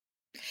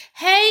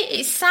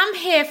it's Sam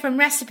here from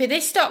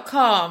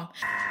RecipeThis.com.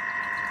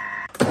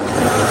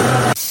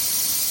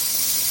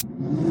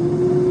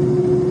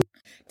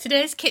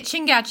 Today's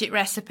kitchen gadget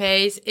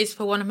recipes is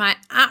for one of my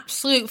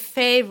absolute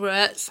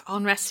favourites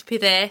on Recipe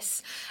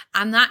This,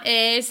 and that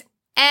is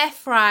air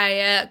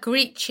fryer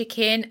Greek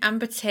chicken and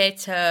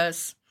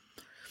potatoes.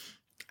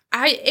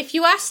 If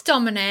you asked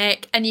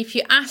Dominic and if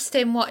you asked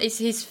him what is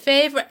his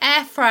favourite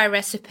air fryer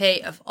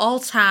recipe of all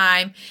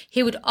time,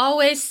 he would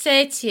always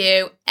say to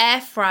you,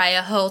 air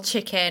fryer whole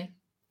chicken.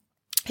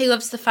 He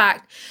loves the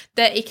fact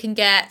that he can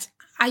get,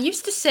 I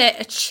used to say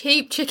a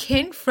cheap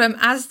chicken from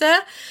Asda,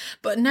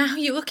 but now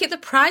you look at the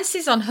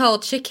prices on whole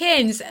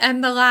chickens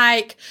and they're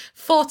like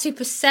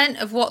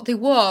 40% of what they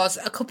was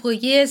a couple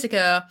of years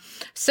ago.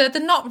 So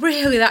they're not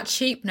really that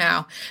cheap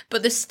now,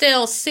 but they're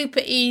still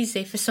super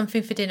easy for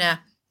something for dinner.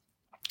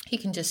 You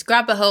can just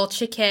grab a whole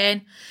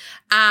chicken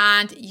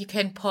and you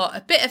can put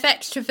a bit of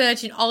extra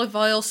virgin olive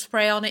oil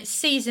spray on it,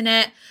 season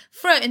it,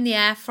 throw it in the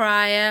air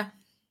fryer.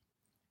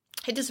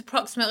 It does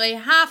approximately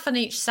half on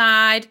each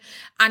side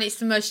and it's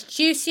the most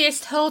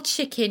juiciest whole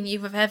chicken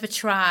you've ever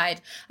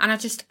tried. And I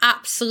just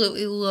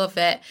absolutely love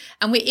it.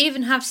 And we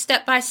even have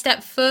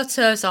step-by-step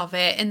photos of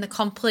it in the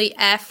complete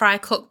air fry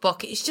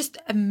cookbook. It's just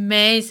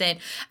amazing.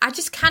 I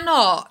just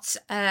cannot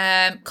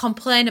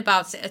complain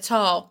about it at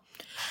all.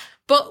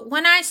 But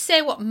when I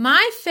say what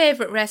my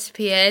favourite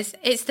recipe is,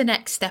 it's the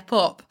next step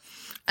up.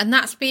 And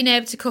that's being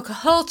able to cook a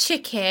whole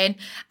chicken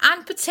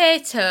and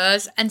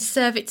potatoes and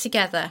serve it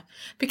together.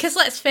 Because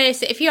let's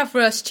face it, if you have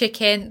roast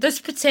chicken,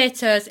 there's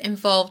potatoes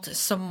involved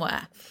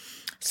somewhere.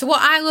 So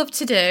what I love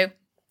to do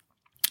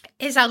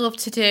is I love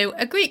to do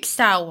a Greek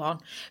style one.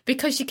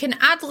 Because you can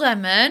add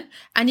lemon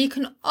and you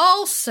can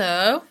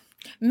also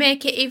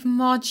make it even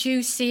more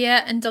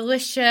juicier and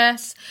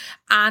delicious,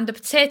 and the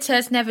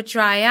potatoes never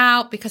dry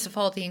out because of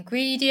all the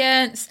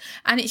ingredients,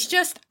 and it's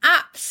just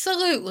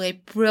absolutely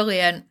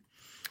brilliant.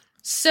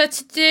 So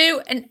to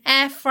do an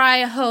air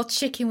fryer whole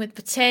chicken with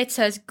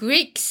potatoes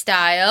Greek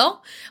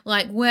style,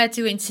 like we're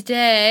doing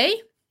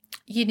today,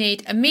 you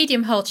need a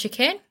medium whole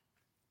chicken.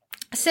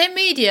 I say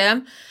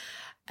medium,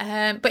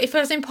 but if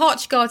I was in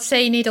Portugal, I'd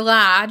say you need a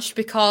large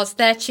because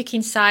their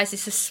chicken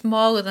sizes are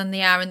smaller than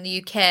they are in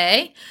the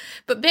UK.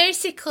 But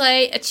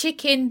basically, a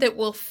chicken that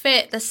will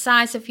fit the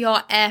size of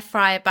your air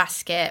fryer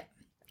basket.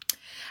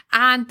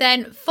 And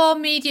then 4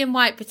 medium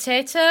white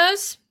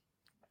potatoes,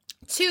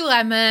 2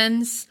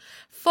 lemons,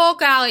 4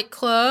 garlic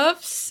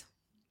cloves,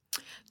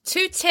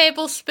 2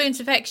 tablespoons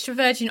of extra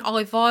virgin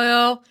olive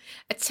oil,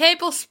 a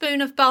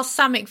tablespoon of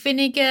balsamic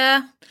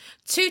vinegar,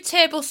 2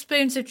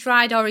 tablespoons of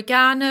dried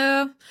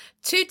oregano,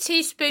 2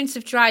 teaspoons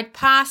of dried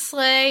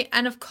parsley,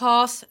 and of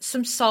course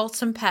some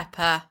salt and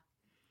pepper.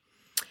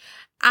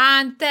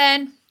 And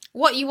then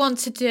what you want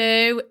to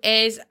do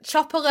is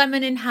chop a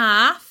lemon in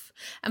half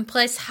and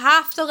place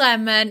half the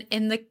lemon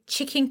in the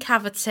chicken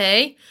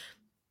cavity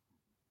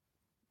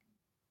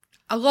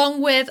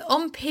along with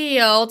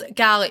unpeeled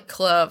garlic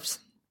cloves.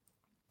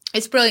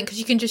 It's brilliant because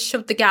you can just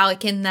shove the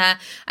garlic in there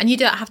and you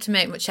don't have to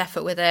make much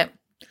effort with it.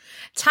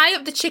 Tie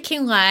up the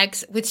chicken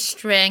legs with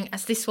string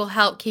as this will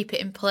help keep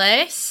it in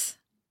place.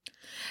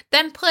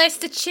 Then place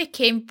the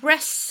chicken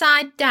breast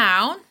side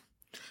down,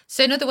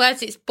 so in other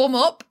words it's bum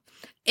up,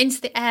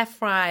 into the air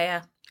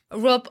fryer.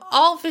 Rub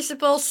all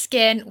visible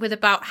skin with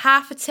about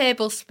half a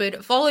tablespoon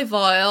of olive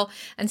oil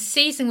and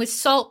season with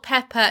salt,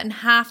 pepper and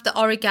half the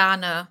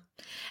oregano.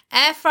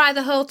 Air fry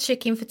the whole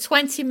chicken for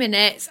 20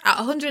 minutes at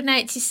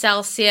 180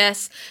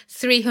 Celsius,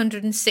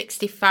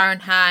 360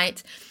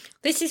 Fahrenheit.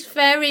 This is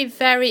very,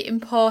 very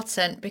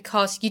important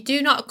because you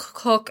do not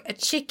cook a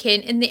chicken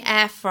in the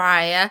air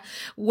fryer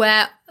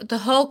where the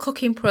whole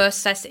cooking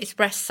process is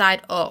breast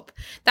side up.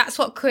 That's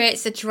what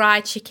creates a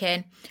dry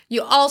chicken.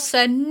 You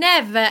also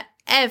never,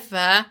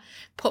 ever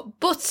put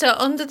butter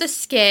under the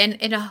skin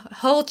in a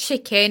whole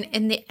chicken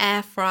in the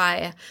air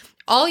fryer.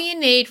 All you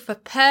need for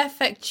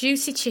perfect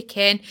juicy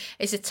chicken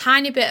is a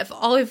tiny bit of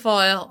olive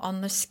oil on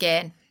the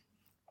skin.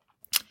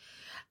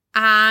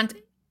 And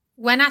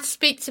when I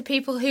speak to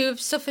people who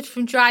have suffered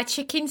from dry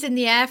chickens in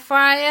the air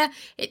fryer,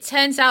 it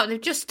turns out they've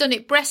just done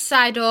it breast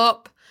side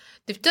up,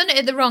 they've done it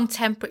at the wrong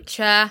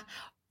temperature,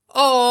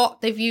 or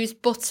they've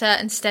used butter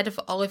instead of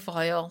olive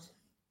oil.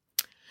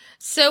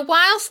 So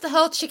whilst the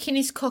whole chicken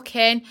is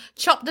cooking,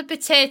 chop the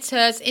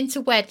potatoes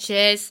into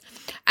wedges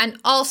and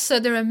also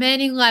the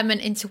remaining lemon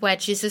into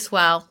wedges as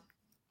well.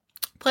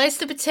 Place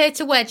the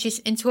potato wedges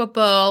into a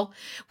bowl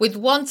with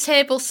 1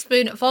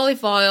 tablespoon of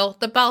olive oil,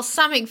 the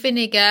balsamic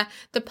vinegar,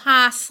 the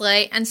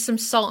parsley and some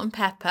salt and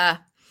pepper.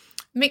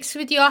 Mix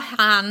with your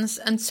hands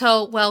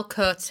until well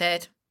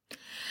coated.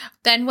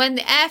 Then when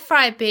the air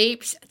fryer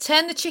beeps,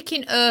 turn the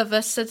chicken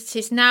over so that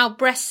it's now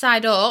breast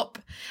side up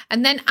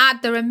and then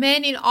add the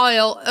remaining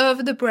oil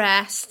over the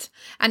breast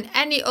and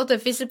any other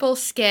visible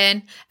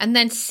skin and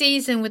then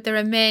season with the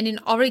remaining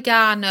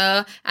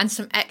oregano and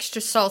some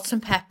extra salt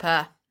and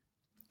pepper.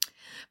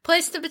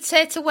 Place the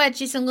potato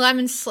wedges and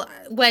lemon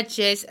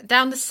wedges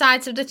down the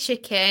sides of the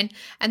chicken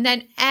and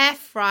then air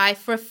fry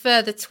for a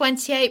further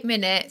 28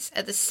 minutes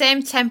at the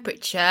same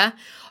temperature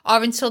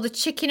or until the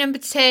chicken and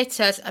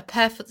potatoes are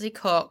perfectly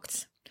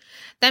cooked.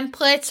 Then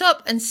plate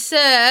up and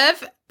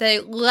serve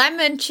the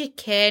lemon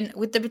chicken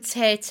with the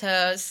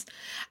potatoes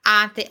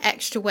and the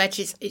extra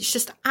wedges. It's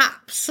just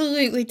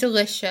absolutely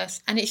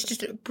delicious and it's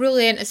just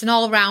brilliant as an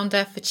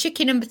all-rounder for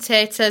chicken and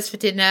potatoes for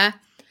dinner.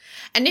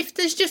 And if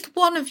there's just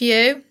one of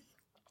you,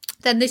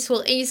 then this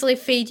will easily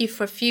feed you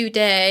for a few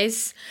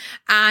days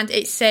and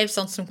it saves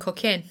on some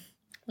cooking.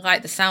 I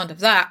like the sound of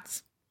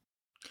that.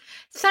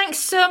 Thanks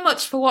so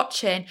much for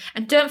watching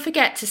and don't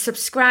forget to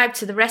subscribe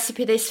to the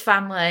Recipe This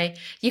family.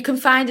 You can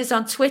find us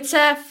on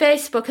Twitter,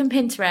 Facebook and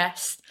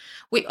Pinterest.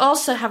 We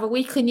also have a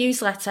weekly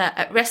newsletter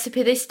at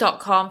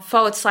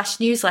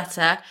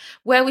recipethis.com/newsletter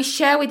where we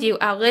share with you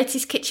our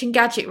latest kitchen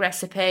gadget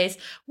recipes,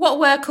 what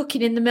we're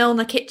cooking in the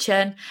Milner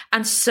kitchen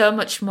and so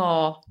much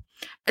more.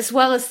 As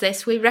well as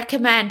this, we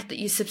recommend that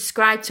you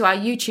subscribe to our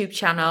YouTube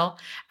channel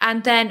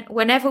and then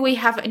whenever we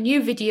have a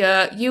new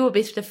video, you will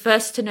be the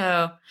first to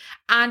know.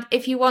 And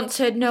if you want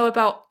to know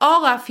about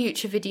all our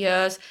future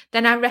videos,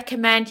 then I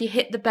recommend you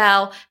hit the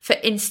bell for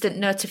instant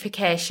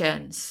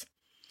notifications.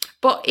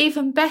 But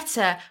even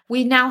better,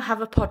 we now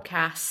have a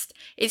podcast.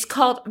 It's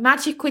called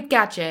Magic with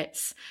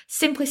Gadgets.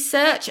 Simply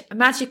search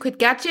Magic with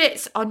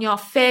Gadgets on your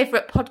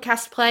favourite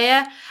podcast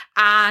player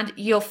and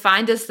you'll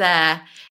find us there.